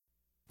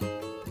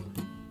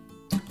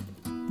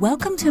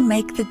Welcome to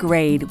Make the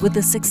Grade with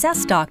the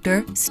Success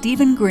Doctor,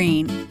 Stephen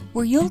Green,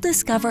 where you'll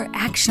discover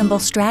actionable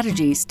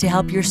strategies to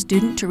help your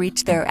student to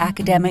reach their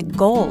academic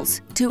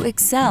goals, to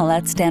excel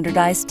at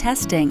standardized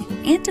testing,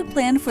 and to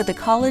plan for the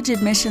college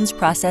admissions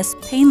process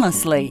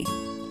painlessly.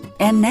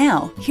 And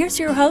now, here's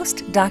your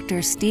host,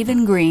 Dr.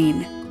 Stephen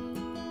Green.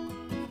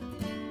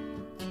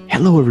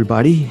 Hello,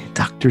 everybody.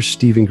 Dr.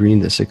 Stephen Green,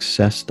 the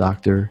Success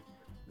Doctor.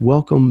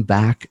 Welcome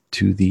back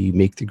to the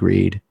Make the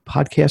Grade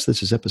podcast.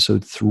 This is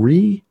episode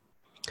 3.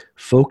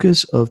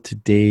 Focus of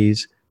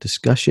today's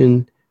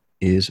discussion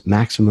is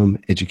maximum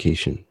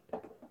education.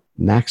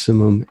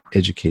 Maximum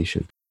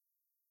education.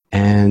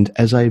 And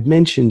as I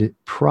mentioned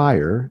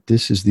prior,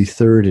 this is the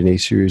third in a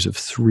series of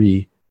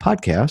 3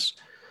 podcasts,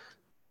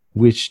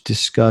 which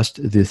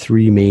discussed the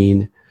 3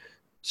 main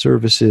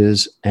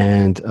services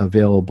and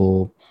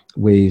available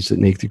ways that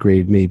Make the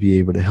Grade may be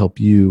able to help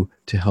you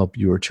to help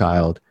your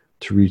child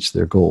to reach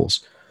their goals.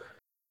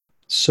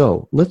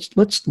 So let's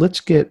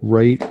get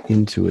right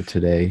into it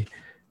today.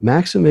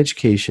 Maximum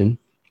Education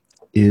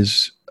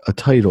is a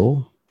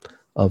title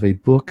of a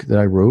book that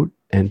I wrote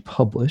and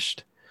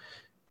published.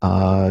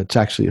 It's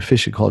actually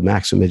officially called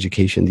Maximum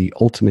Education, The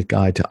Ultimate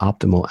Guide to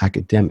Optimal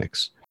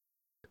Academics.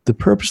 The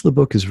purpose of the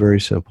book is very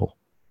simple.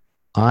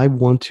 I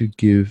want to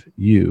give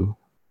you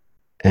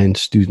and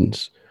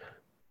students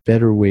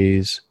better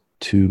ways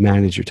to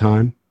manage your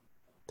time,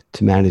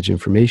 to manage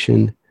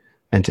information,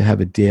 and to have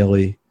a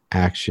daily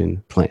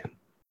action plan.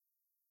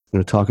 I'm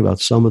going to talk about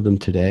some of them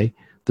today.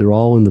 They're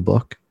all in the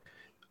book.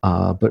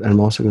 But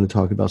I'm also going to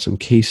talk about some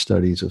case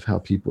studies of how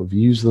people have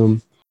used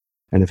them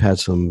and have had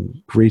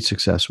some great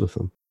success with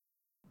them.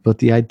 But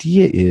the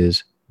idea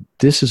is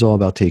this is all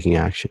about taking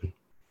action.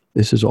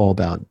 This is all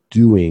about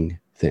doing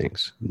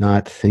things,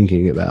 not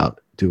thinking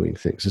about doing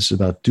things. This is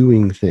about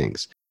doing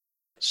things.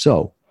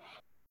 So,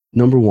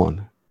 number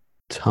 1,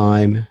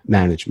 time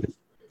management.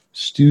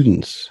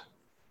 Students,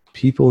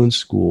 people in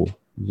school,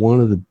 one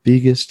of the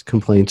biggest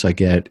complaints I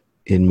get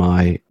in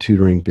my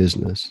tutoring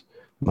business,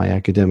 my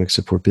academic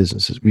support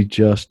businesses, we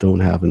just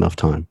don't have enough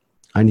time.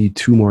 I need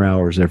 2 more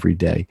hours every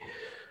day.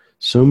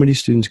 So many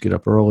students get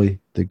up early.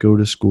 They go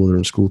to school. They're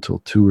in school till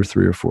 2 or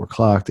 3 or 4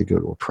 o'clock. They go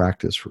to a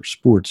practice for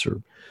sports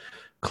or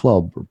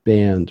club or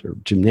band or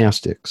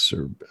gymnastics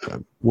or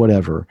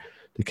whatever.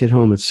 They get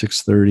home at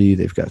 6:30.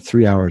 They've got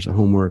 3 hours of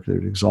homework. They're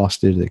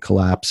exhausted. They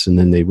collapse, and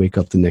then they wake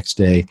up the next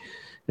day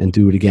and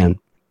do it again.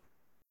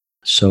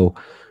 So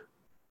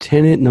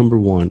tenet number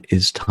 1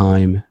 is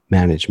time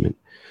management.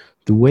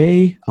 The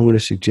way I'm going to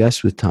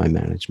suggest with time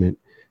management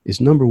is,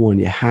 number 1,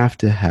 you have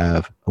to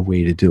have a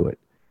way to do it.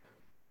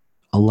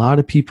 A lot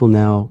of people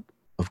now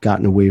have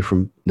gotten away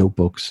from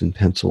notebooks and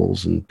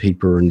pencils and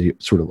paper and the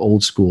sort of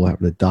old school,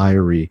 having a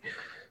diary,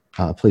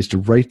 place to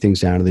write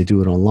things down, and they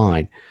do it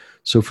online.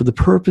 So for the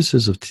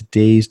purposes of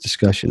today's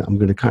discussion, I'm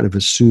going to kind of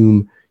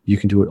assume you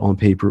can do it on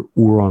paper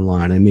or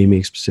online. I may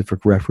make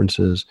specific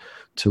references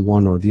to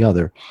one or the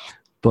other.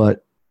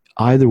 But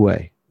either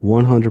way,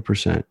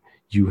 100%.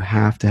 You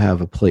have to have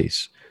a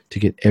place to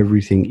get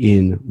everything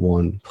in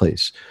one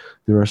place.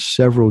 There are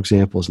several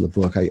examples in the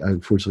book. I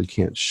unfortunately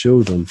can't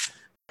show them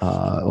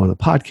on a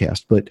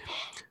podcast, but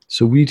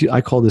so I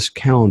call this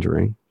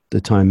calendaring.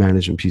 The time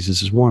management piece,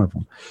 this is one of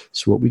them.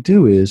 So what we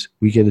do is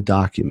we get a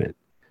document,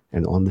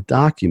 and on the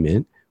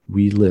document,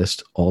 we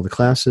list all the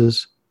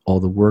classes, all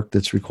the work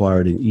that's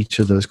required in each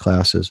of those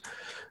classes.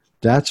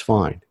 That's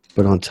fine.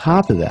 But on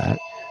top of that,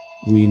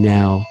 we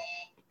now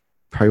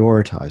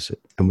prioritize it,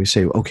 and we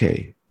say,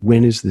 okay,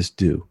 when is this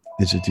due?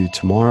 Is it due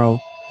tomorrow?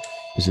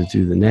 Is it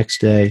due the next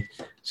day?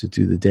 Is it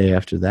due the day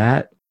after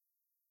that?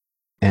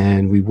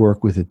 And we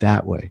work with it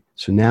that way.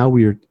 So now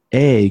we are,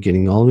 A,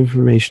 getting all the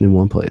information in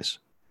one place.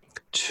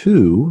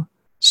 2,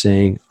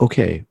 saying,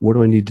 okay, what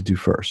do I need to do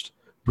first?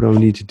 What do I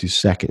need to do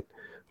second?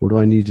 What do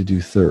I need to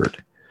do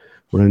third?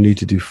 What do I need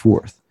to do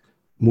fourth?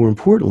 More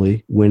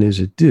importantly, when is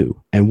it due?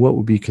 And what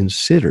would be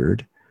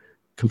considered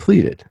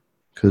completed?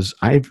 Because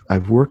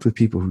I've worked with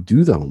people who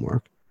do the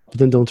homework, but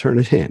then don't turn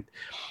it in,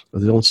 or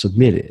they don't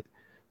submit it,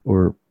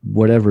 or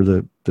whatever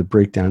the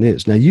breakdown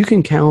is. Now, you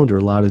can calendar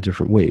a lot of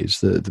different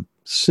ways. The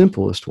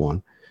simplest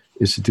one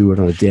is to do it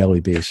on a daily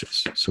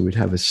basis. So we'd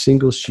have a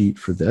single sheet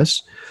for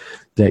this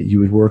that you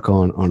would work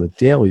on a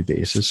daily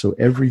basis. So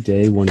every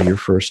day, one of your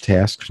first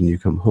tasks when you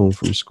come home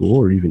from school,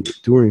 or even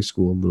during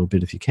school a little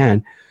bit if you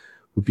can,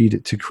 would be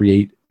to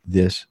create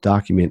this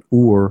document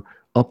or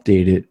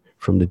update it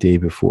from the day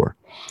before.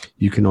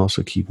 You can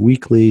also keep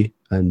weekly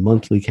and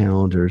monthly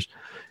calendars.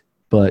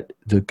 But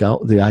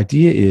the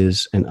idea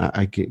is, and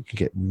I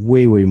get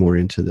way more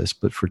into this,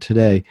 but for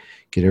today,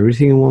 get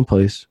everything in one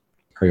place,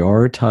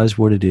 prioritize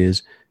what it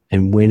is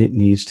and when it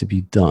needs to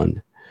be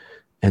done,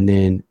 and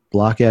then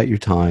block out your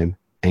time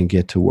and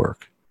get to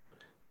work.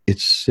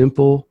 It's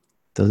simple,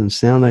 doesn't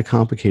sound that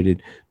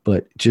complicated,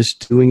 but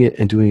just doing it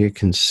and doing it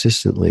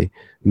consistently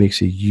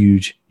makes a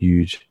huge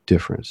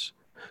difference.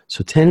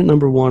 So tenet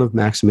number 1 of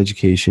Maximum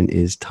Education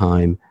is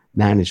time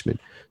management.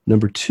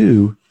 Number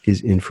 2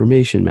 is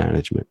information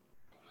management.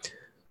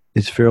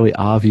 It's fairly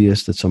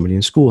obvious that somebody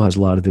in school has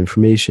a lot of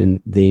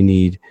information they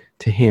need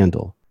to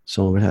handle.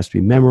 Some of it has to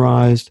be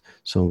memorized.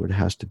 Some of it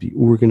has to be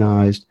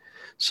organized.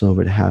 Some of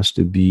it has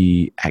to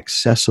be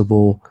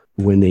accessible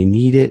when they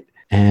need it.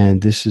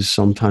 And this is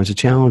sometimes a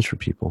challenge for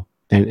people.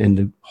 And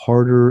the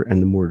harder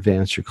and the more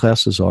advanced your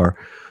classes are,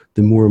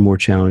 the more and more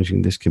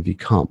challenging this can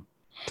become.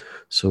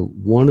 So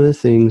one of the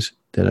things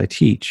that I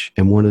teach,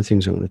 and one of the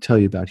things I'm going to tell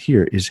you about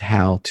here, is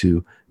how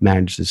to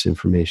manage this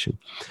information.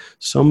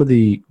 Some of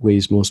the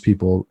ways most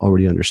people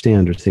already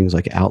understand are things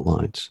like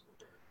outlines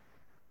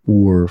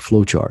or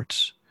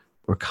flowcharts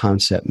or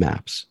concept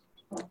maps.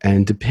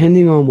 And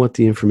depending on what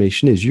the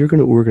information is, you're going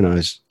to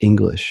organize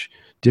English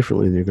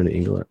differently than you're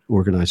going to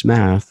organize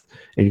math,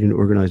 and you're going to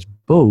organize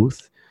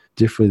both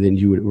differently than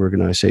you would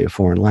organize, say, a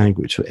foreign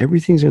language. So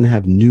everything's going to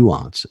have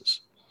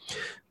nuances.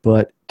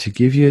 But to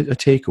give you a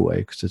takeaway,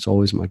 because it's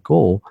always my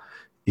goal,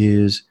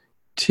 is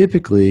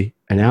typically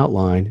an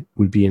outline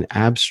would be an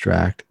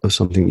abstract of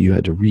something you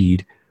had to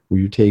read, where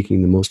you're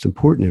taking the most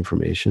important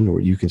information, or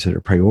what you consider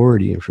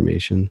priority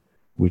information,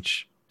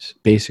 which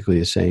basically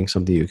is saying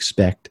something you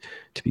expect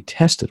to be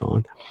tested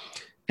on,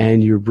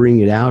 and you're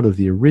bringing it out of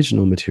the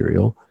original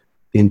material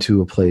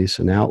into a place,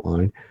 an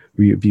outline,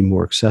 where you'd be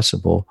more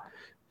accessible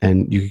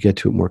and you could get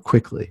to it more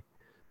quickly.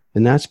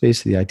 And that's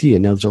basically the idea.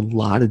 Now, there's a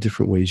lot of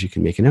different ways you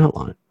can make an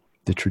outline.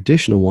 The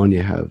traditional one,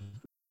 you have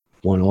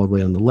one all the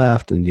way on the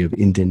left, and you have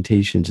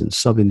indentations and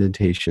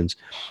sub-indentations,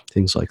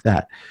 things like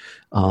that.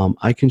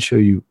 I can show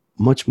you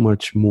much,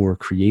 much more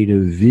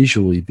creative,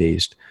 visually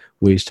based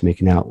ways to make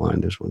an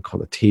outline. There's one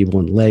called a table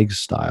and legs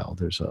style.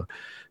 There's a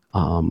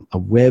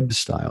web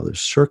style.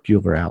 There's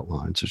circular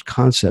outlines. There's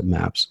concept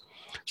maps.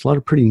 There's a lot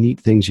of pretty neat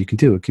things you can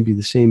do. It can be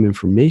the same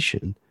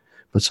information,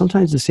 but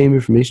sometimes the same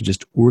information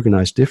just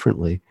organized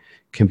differently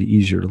can be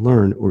easier to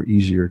learn or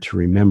easier to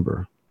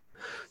remember.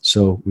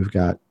 So we've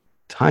got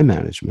time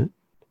management,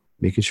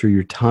 making sure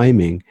your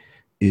timing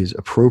is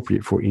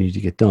appropriate for what you need to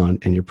get done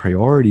and your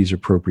priorities are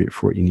appropriate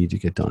for what you need to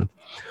get done.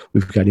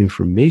 We've got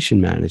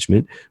information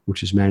management,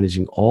 which is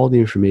managing all the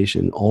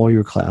information in all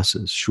your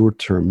classes,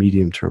 short-term,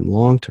 medium-term,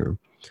 long-term.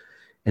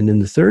 And then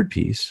the third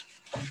piece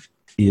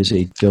is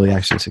a daily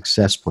action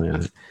success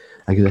plan.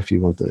 I guess if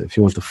you want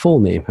the full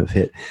name of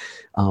it,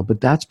 but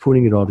that's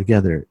putting it all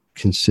together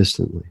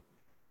consistently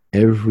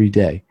every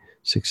day.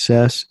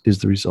 Success is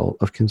the result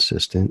of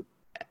consistent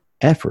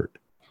effort.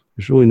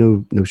 There's really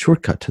no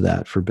shortcut to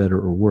that, for better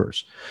or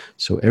worse.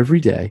 So every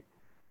day,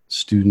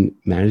 student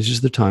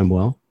manages their time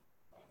well,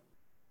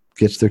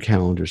 gets their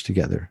calendars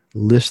together,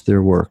 lists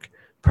their work,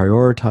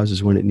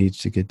 prioritizes when it needs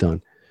to get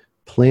done,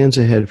 plans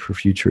ahead for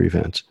future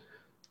events,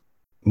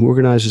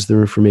 organizes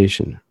their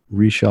information,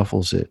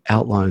 reshuffles it,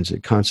 outlines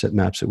it, concept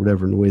maps it,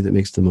 whatever, in a way that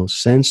makes the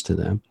most sense to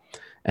them,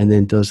 and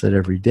then does that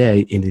every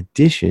day in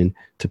addition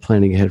to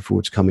planning ahead for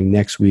what's coming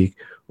next week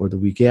or the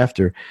week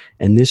after.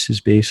 And this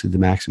is basically the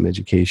Maxim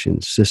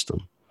Education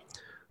system.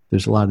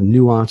 There's a lot of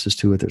nuances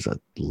to it. There's a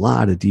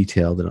lot of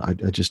detail that I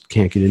just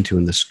can't get into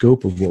in the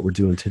scope of what we're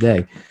doing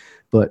today.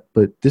 But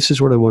this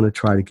is what I want to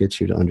try to get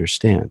you to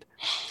understand.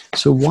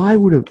 So why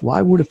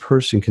would a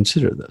person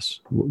consider this?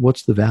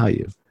 What's the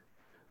value?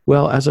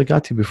 Well, as I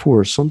got to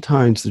before,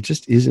 sometimes there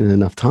just isn't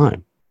enough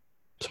time.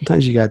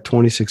 Sometimes you got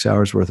 26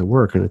 hours worth of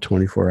work in a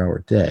 24-hour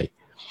day.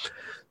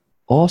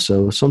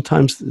 Also,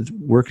 sometimes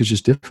work is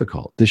just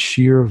difficult. The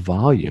sheer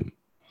volume.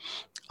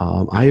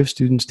 I have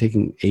students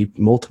taking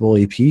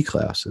multiple AP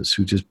classes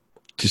who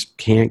just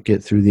can't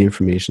get through the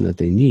information that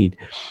they need.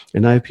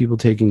 And I have people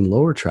taking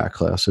lower track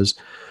classes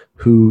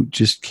who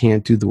just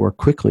can't do the work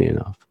quickly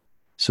enough.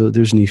 So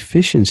there's an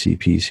efficiency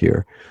piece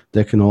here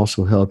that can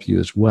also help you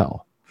as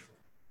well.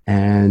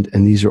 And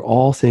these are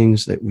all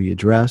things that we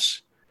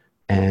address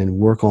and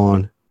work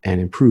on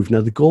and improve.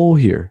 Now, the goal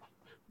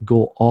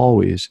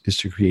always is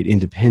to create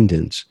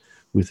independence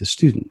with the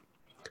student.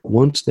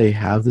 Once they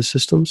have the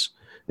systems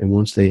and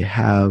once they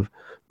have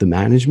the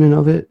management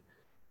of it,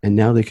 and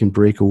now they can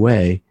break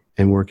away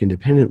and work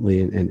independently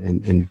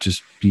and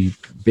just be,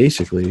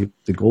 basically,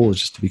 the goal is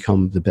just to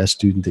become the best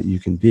student that you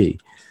can be.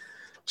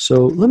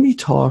 So let me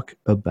talk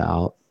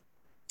about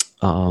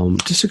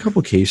just a couple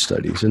of case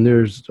studies, and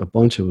there's a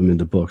bunch of them in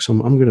the book. So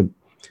I'm going to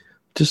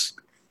just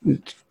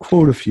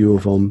quote a few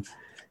of them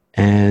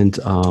and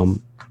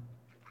kind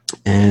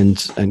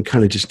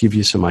of just give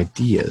you some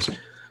ideas.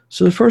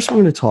 So the first one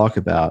I'm going to talk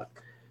about,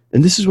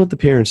 and this is what the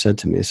parents said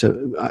to me.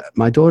 So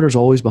my daughter's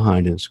always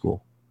behind in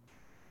school.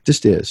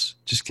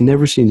 Just can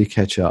never seem to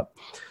catch up.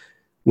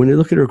 When they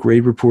look at her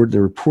grade report, the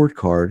report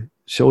card,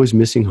 she's always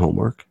missing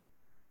homework,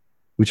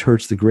 which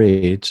hurts the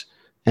grades.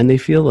 And they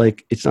feel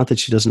like it's not that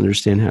she doesn't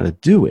understand how to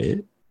do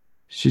it.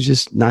 She's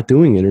just not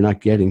doing it or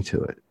not getting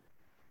to it.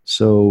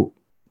 So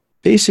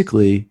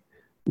basically,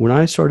 when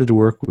I started to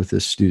work with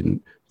this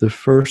student, the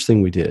first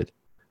thing we did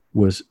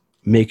was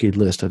make a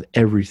list of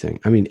everything.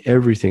 I mean,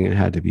 everything it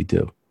had to be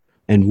due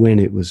and when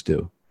it was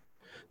due.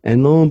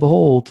 And lo and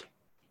behold,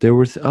 there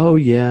were, oh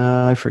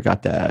yeah, I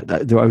forgot that.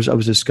 I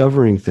was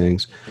discovering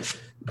things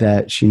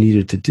that she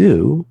needed to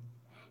do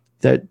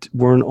that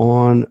weren't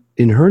on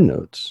in her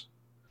notes.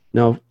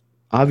 Now,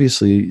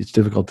 obviously it's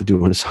difficult to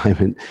do an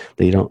assignment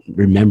that you don't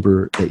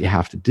remember that you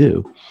have to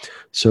do.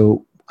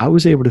 So I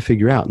was able to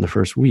figure out in the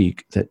first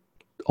week that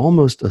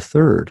almost a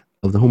third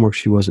of the homework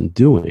she wasn't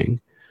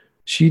doing,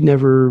 she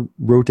never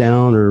wrote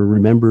down or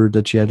remembered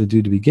that she had to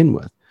do to begin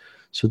with.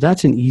 So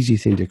that's an easy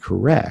thing to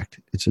correct.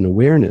 It's an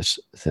awareness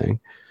thing,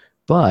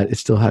 but it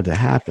still had to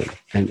happen.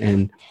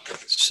 And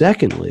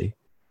secondly,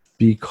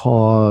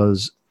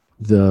 because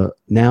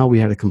now we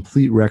had a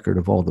complete record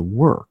of all the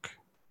work,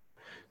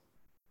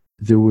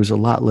 there was a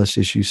lot less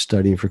issues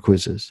studying for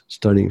quizzes,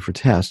 studying for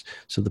tests.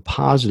 So the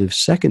positive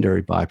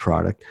secondary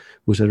byproduct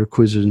was that her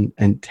quizzes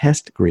and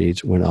test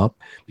grades went up,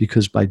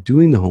 because by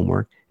doing the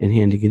homework and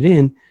handing it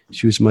in,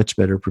 she was much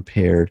better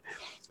prepared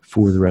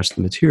for the rest of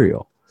the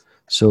material.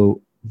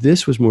 So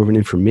this was more of an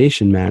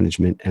information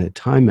management and a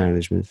time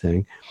management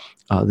thing.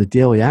 The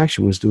daily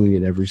action was doing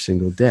it every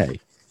single day.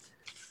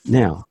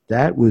 Now,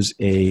 that was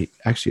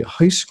actually a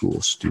high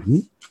school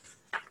student.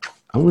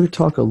 I want to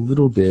talk a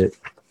little bit.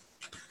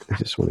 I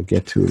just want to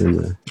get to it in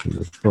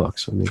the book,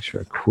 so I'll make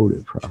sure I quote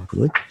it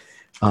properly.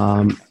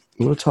 I'm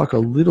going to talk a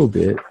little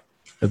bit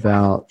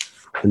about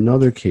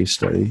another case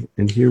study,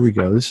 and here we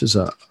go. This is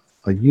a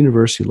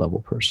university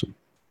level person,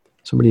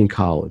 somebody in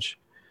college.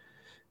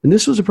 And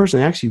this was a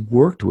person I actually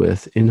worked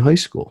with in high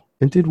school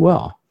and did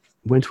well.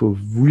 Went to a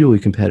really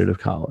competitive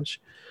college,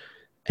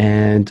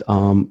 and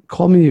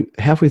called me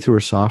halfway through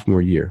her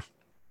sophomore year.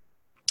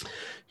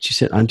 She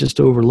said, "I'm just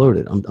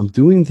overloaded. I'm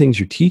doing things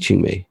you're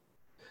teaching me.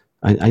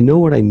 I know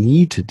what I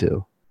need to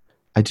do.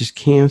 I just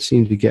can't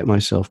seem to get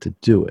myself to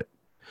do it."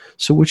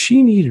 So what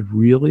she needed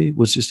really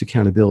was just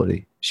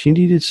accountability. She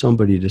needed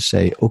somebody to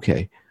say,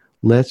 okay,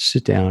 let's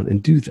sit down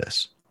and do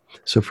this.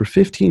 So for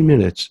 15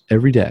 minutes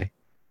every day,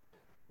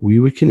 we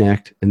would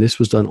connect, and this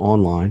was done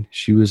online.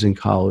 She was in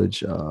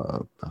college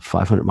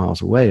 500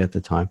 miles away at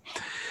the time.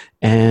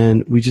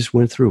 And we just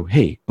went through,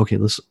 hey, okay,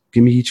 let's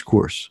give me each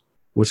course.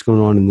 What's going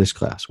on in this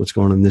class? What's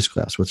going on in this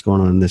class? What's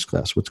going on in this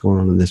class? What's going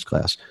on in this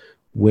class?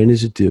 When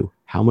is it due?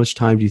 How much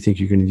time do you think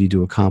you're going to need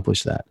to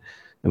accomplish that?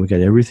 And we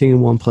got everything in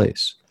one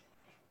place.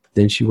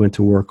 Then she went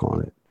to work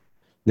on it.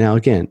 Now,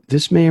 again,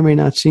 this may or may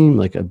not seem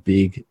like a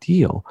big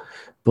deal,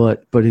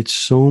 but it's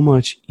so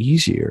much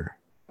easier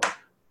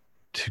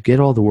to get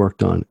all the work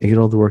done and get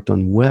all the work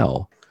done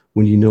well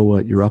when you know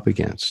what you're up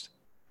against.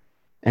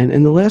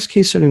 And the last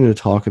case study I'm going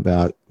to talk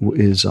about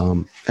is I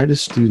had a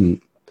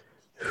student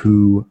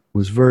who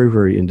was very,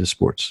 very into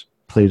sports,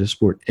 played a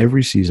sport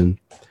every season,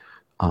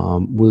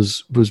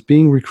 was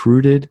being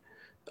recruited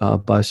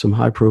by some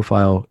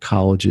high-profile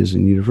colleges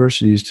and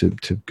universities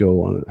to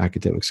go on an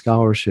academic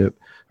scholarship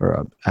or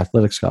an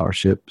athletic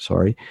scholarship,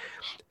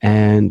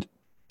 and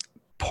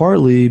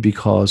partly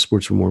because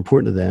sports were more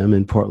important to them,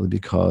 and partly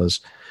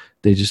because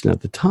they just,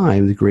 at the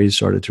time, the grades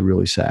started to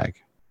really sag.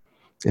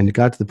 And it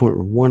got to the point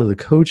where one of the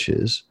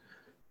coaches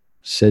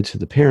said to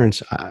the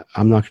parents,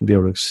 I'm not going to be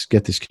able to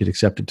get this kid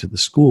accepted to the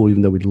school,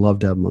 even though we'd love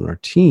to have him on our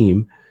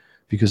team,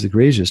 because the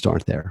grades just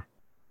aren't there.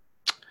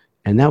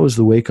 And that was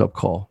the wake-up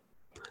call.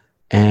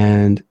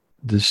 And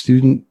the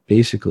student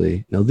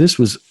basically, now this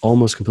was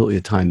almost completely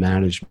a time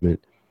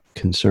management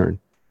concern.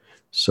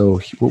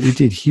 So what we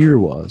did here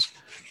was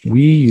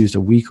we used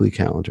a weekly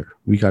calendar.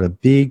 We got a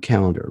big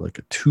calendar, like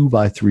a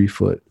 2x3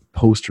 foot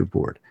poster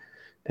board.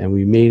 And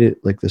we made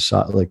it like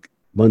like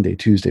Monday,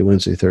 Tuesday,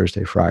 Wednesday,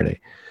 Thursday,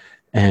 Friday.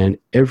 And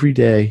every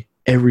day,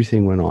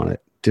 everything went on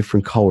it.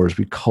 Different colors.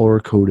 We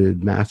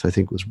color-coded. Math, I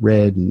think, was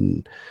red,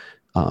 and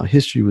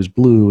history was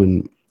blue,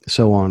 and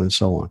so on and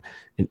so on.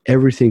 And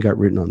everything got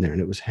written on there.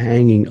 And it was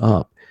hanging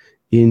up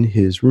in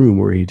his room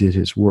where he did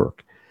his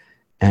work.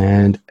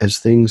 And as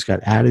things got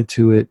added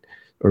to it,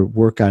 or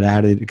work got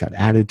added, it got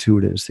added to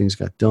it. And as things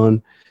got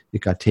done,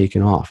 it got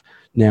taken off.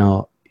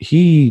 Now,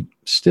 he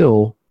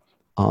still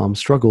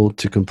struggled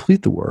to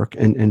complete the work,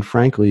 and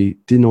frankly,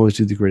 didn't always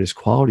do the greatest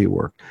quality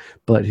work.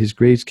 But his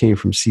grades came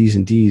from C's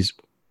and D's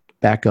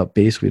back up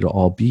basically to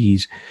all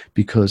B's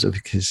because of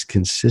his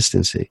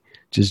consistency,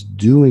 just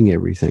doing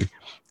everything,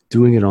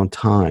 doing it on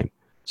time,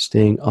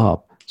 staying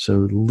up.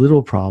 So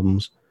little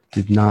problems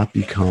did not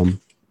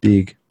become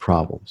big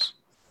problems.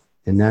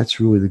 And that's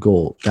really the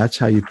goal. That's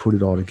how you put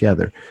it all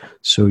together.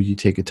 So you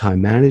take a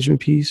time management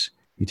piece,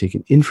 you take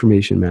an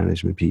information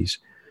management piece,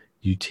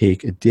 you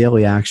take a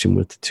daily action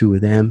with the two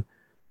of them,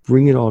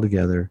 bring it all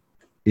together.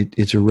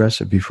 It's a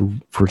recipe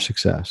for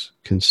success,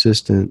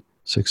 consistent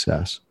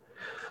success.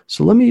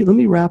 So let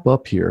me wrap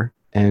up here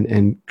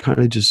and kind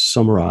of just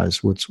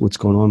summarize what's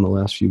going on in the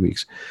last few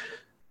weeks.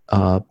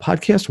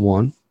 Podcast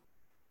 1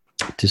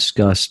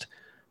 discussed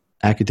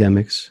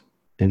academics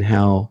and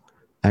how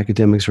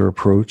academics are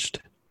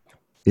approached.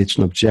 It's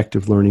an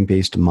objective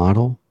learning-based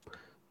model,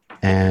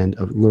 and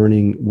of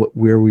learning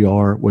where we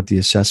are, what the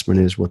assessment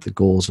is, what the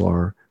goals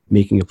are,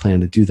 making a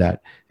plan to do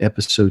that.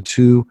 Episode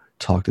 2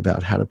 talked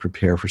about how to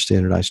prepare for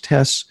standardized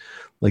tests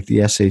like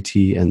the SAT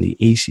and the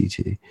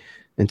ACT.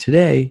 And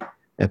today,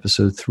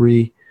 episode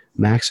 3,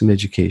 Maxim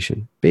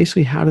Education,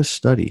 basically how to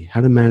study,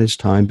 how to manage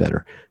time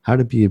better, how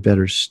to be a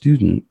better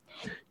student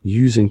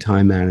using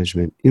time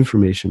management,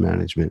 information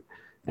management,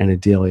 and a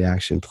daily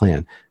action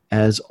plan.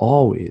 as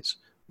always,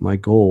 my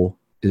goal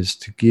is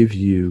to give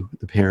you,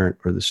 the parent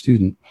or the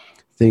student,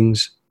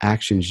 things,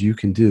 actions you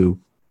can do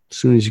as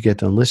soon as you get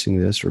done listening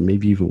to this, or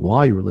maybe even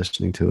while you were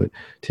listening to it,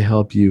 to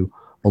help you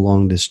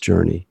along this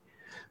journey.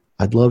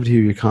 I'd love to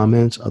hear your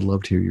comments. I'd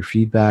love to hear your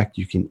feedback.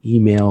 You can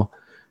email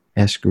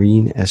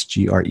sgreene,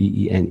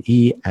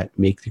 SGREENE, at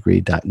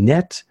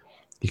makethegrade.net.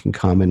 You can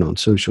comment on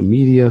social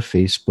media,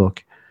 Facebook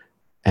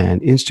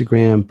and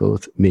Instagram,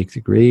 both Make the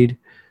Grade,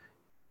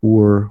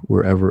 or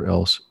wherever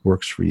else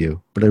works for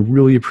you. But I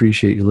really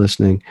appreciate you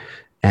listening,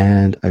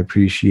 and I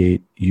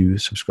appreciate you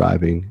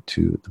subscribing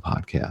to the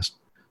podcast.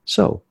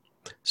 So,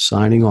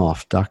 signing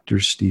off, Dr.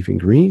 Stephen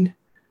Greene,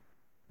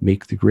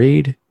 Make the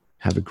Grade.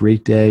 Have a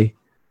great day.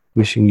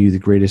 Wishing you the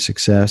greatest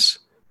success,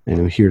 and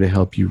I'm here to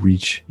help you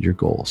reach your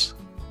goals.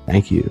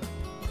 Thank you.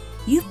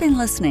 You've been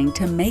listening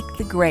to Make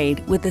the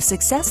Grade with the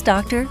Success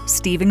Doctor,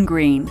 Stephen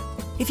Greene.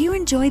 If you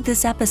enjoyed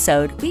this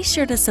episode, be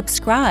sure to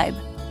subscribe.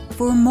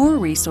 For more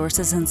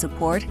resources and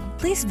support,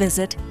 please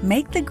visit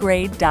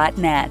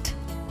makethegrade.net.